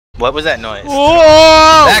What was that noise? Whoa!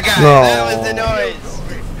 That guy! No. That was the noise!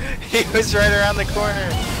 He was right around the corner.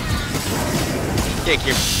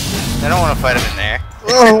 I don't want to fight him in there.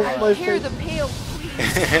 Oh my Hear face. the pale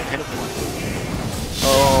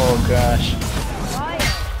Oh gosh.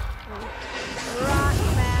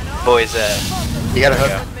 Boys, you got a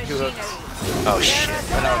hook? 2 hooks. Oh shit.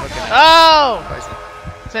 Oh!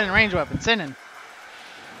 Sinon, range weapon. Sinon.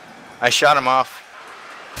 I shot him off.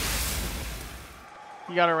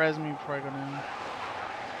 You gotta res me before I go down.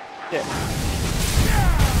 Yeah.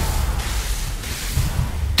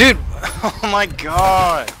 Dude! Oh my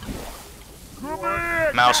god!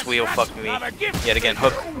 Mouse wheel fucked me. Yet again,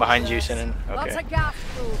 hook behind you, Sinon. Okay.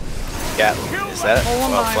 Gatling. Is that? Pull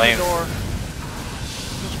him Well, behind flame. the door.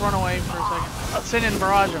 Just run away for a second. Sinon,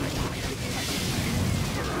 barrage him.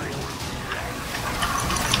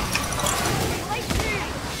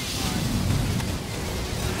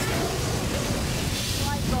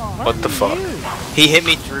 What the fuck? He hit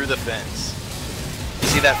me through the fence. You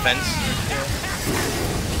see that fence?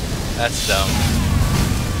 That's dumb.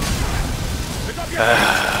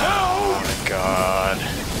 Oh my god.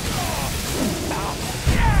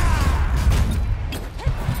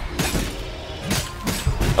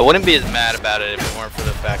 I wouldn't be as mad about it if it weren't for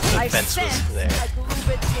the fact that the fence was there.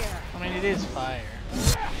 I mean, it is fire.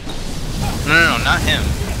 No, not him.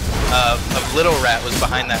 A little rat was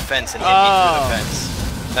behind that fence and hit me through the fence.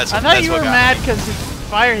 That's I what, thought that's you what were got mad me. because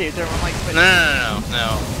fire hit there. I'm like, but No.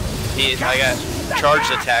 I got charged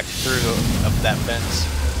attack through up that fence.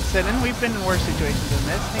 Sinon, we've been in worse situations than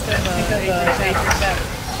this. Think of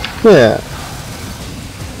 8%. Yeah.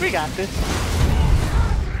 We got this.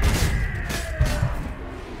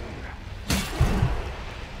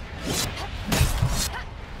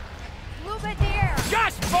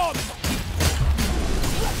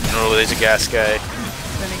 Oh, there's a gas guy.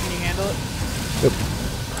 Sinon, can you handle it? Yep.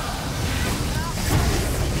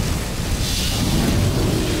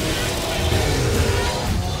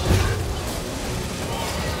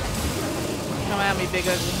 Come at me, big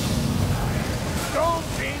ugly.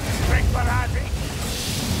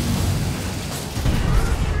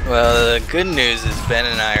 Well, the good news is Ben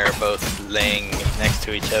and I are both laying next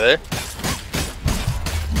to each other.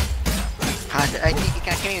 I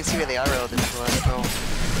can't even see where they are relative to us, bro.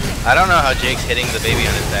 I don't know how Jake's hitting the baby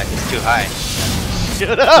on his back. It's too high.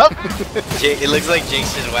 Shut up! Jake, it looks like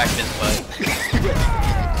Jake's just whacked his butt.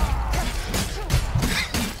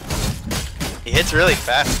 He hits really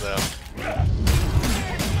fast though.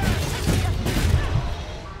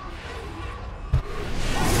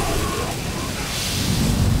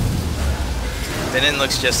 Sinon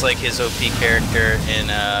looks just like his OP character in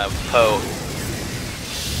Poe,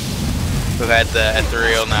 who had the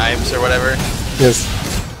ethereal knives or whatever. Yes.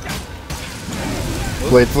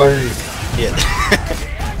 Blade flurry. Yeah.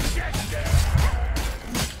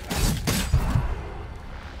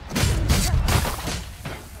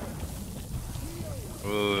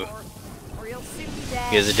 Ooh.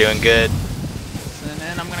 You guys are doing good. And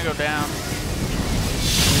then I'm gonna go down.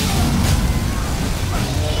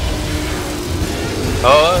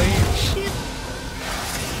 Oh shit.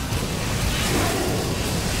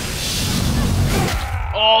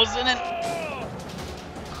 Oh, Sinon!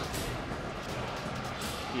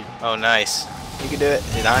 Oh, nice. You can do it.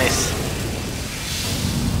 Nice.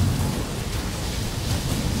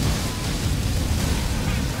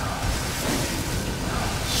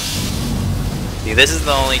 See, this is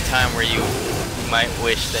the only time where you might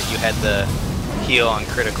wish that you had the heal on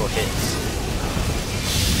critical hits.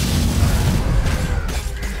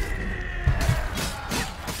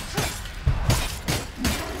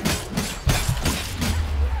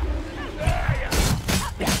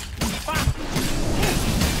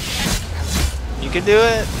 You can do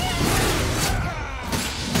it.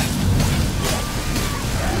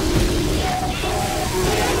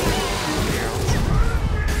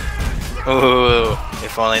 Ooh,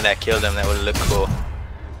 if only that killed him, that would look cool.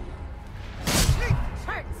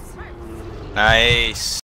 Nice.